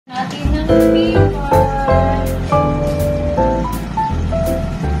Kain ng liver.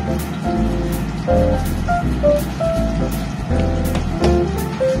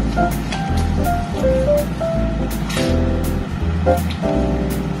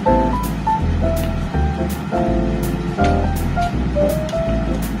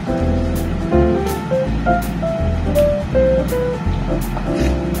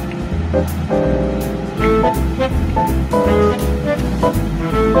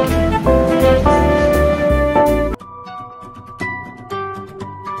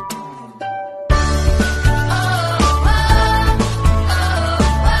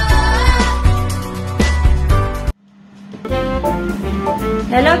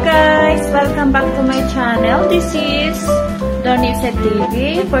 Hello guys! Welcome back to my channel. This is Dawniza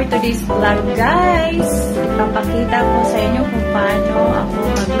TV. For today's vlog guys, ipapakita ko sa inyo kung paano ako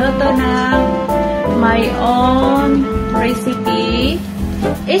magluto ng my own recipe,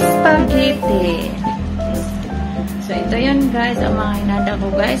 spaghetti. So ito yun guys, ang mga hinanda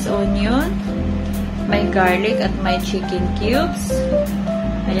ko guys, onion, may garlic at may chicken cubes.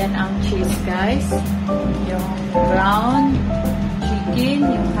 Ayan ang cheese guys, yung brown chicken,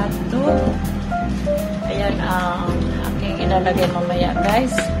 yung hotdog. Ayan ang aking ilalagay mamaya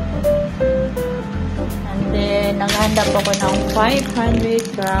guys. And then naghanda po ko ng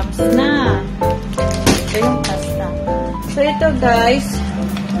 500 grams na. Ito yung pasta. So ito guys,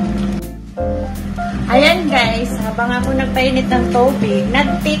 ayan guys, habang ako nagpainit ng tubig,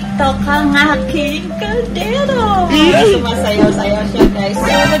 nag-tiktok ang aking kaldero. Sumasayaw-sayaw siya guys.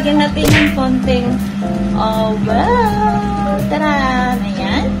 So lagyan natin ng konting tara,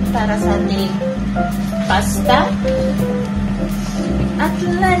 ayan, para sa ating pasta. At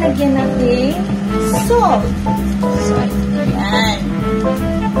lalagyan natin salt. So, ayan.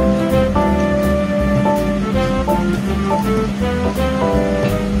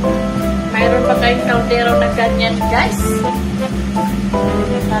 Mayroon pa kayong kaldero na ganyan, guys?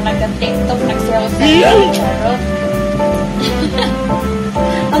 Na nag-tiktok, nagsayaw-sayaw, charot.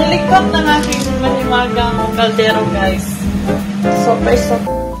 Ang likot ng aking manimagang kaldero, guys. Super.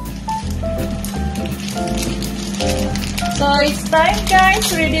 So, it's time, guys.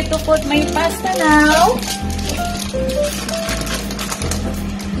 Ready to put my pasta now.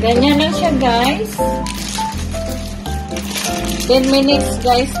 Ganyan lang siya, guys. 10 minutes,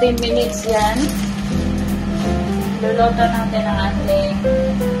 guys. 10 minutes yan. Luluto natin ang ating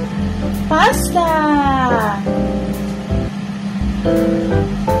pasta.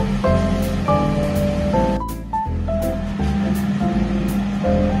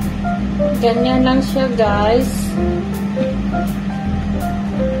 Ganyan lang siya guys.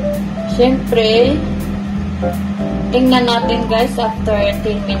 Siyempre, tingnan natin guys after 10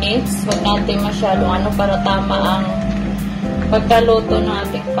 minutes. Huwag natin masyadong para tama ang pagkaluto ng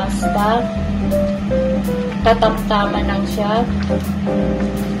ating pasta. Tatamtama lang siya.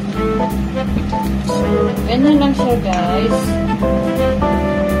 So, ganyan lang siya guys.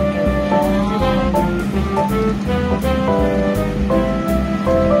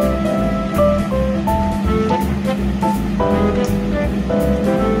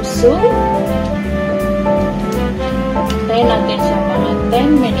 So, tayo natin siya mga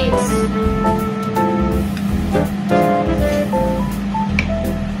 10 minutes.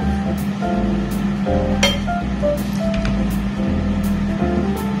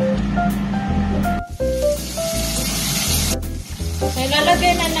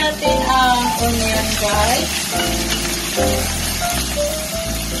 Ilalagay na natin ang onion guys.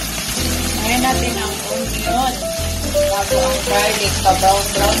 Ngayon natin ang onion. Bago ang garlic,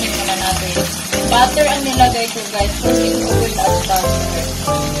 pa-brown-brownin muna natin. Butter ang nilagay ko guys, cooking oil at butter.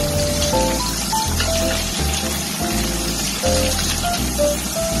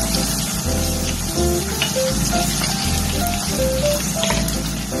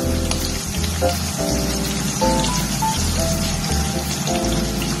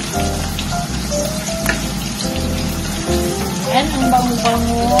 Yan, ang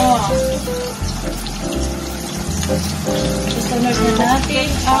bango-bango. Isunod na natin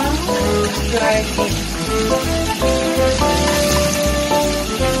ang garlic.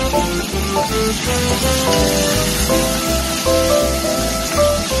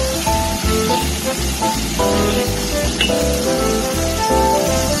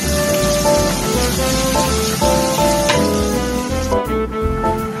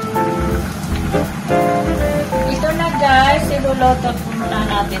 Ito na guys, iluluto muna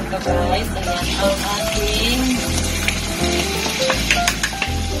natin ito guys. Ayan ang ating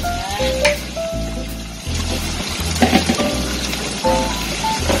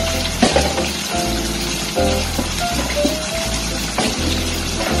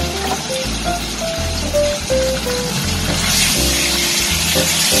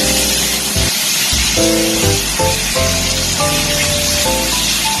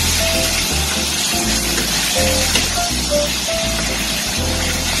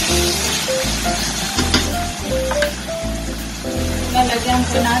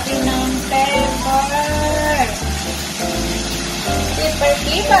Lagyan natin ng pepper.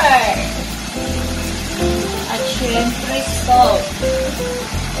 Pepper. At syempre salt.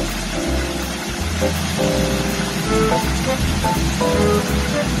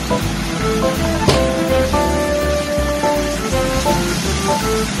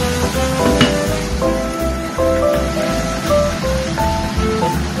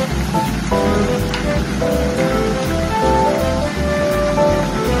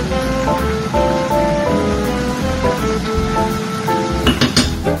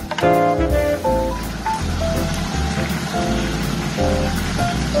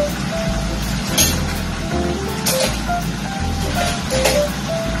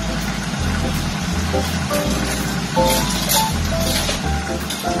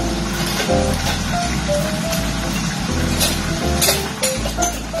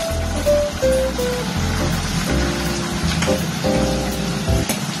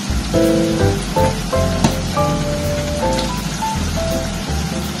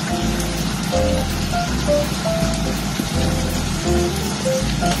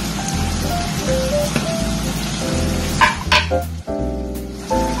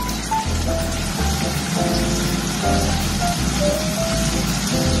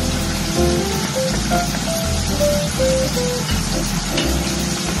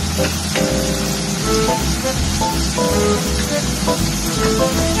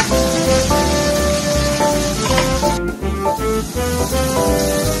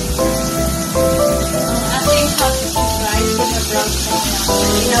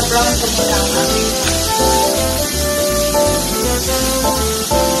 Brown ko muna ang ating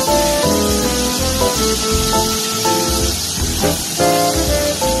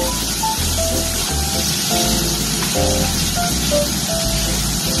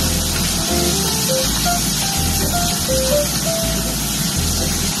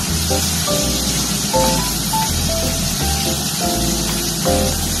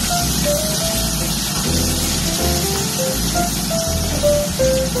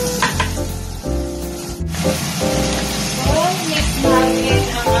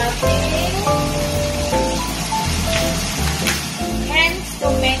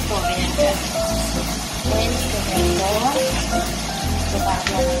tomato. Ayan guys.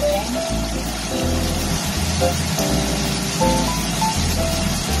 Tomato.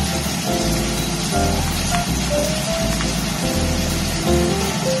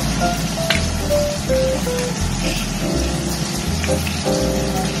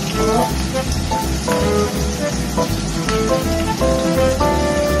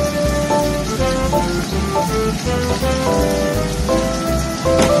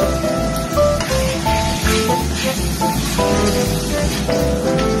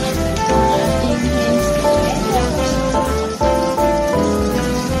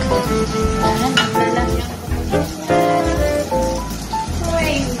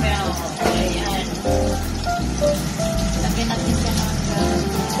 Lagyan natin siya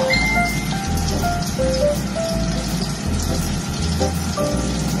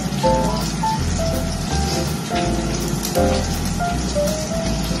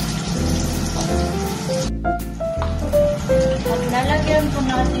at lalagyan po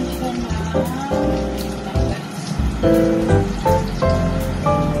natin siya ng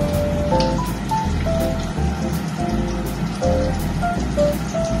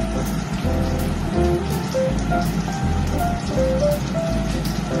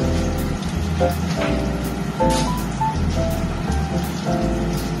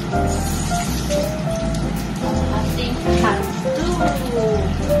ating hotdog.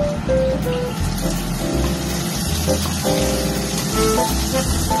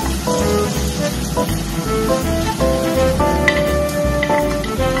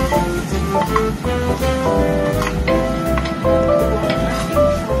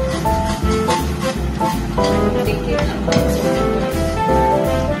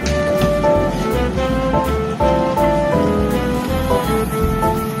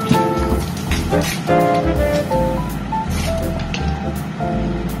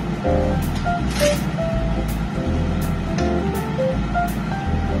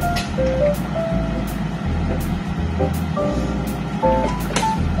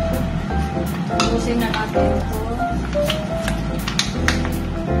 Tapusin na natin ito.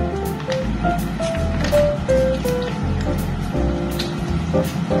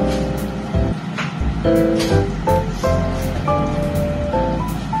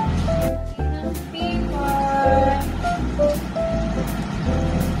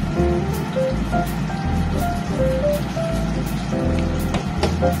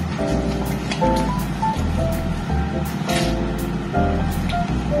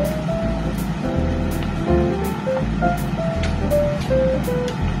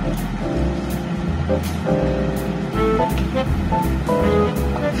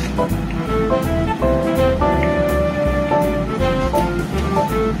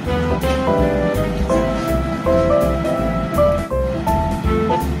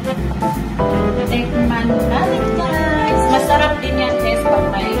 Tikman natin guys. Masarap din yan guys pag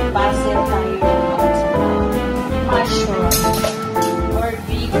may basil tayo at saka mushroom or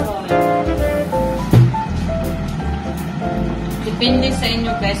bacon. Depende sa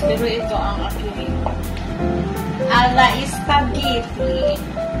inyo guys, pero ito ang aking ala spaghetti.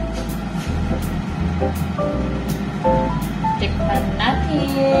 Tikman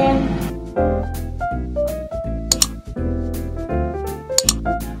natin.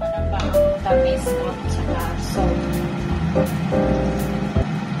 Ano ba ang tamis at saka salt?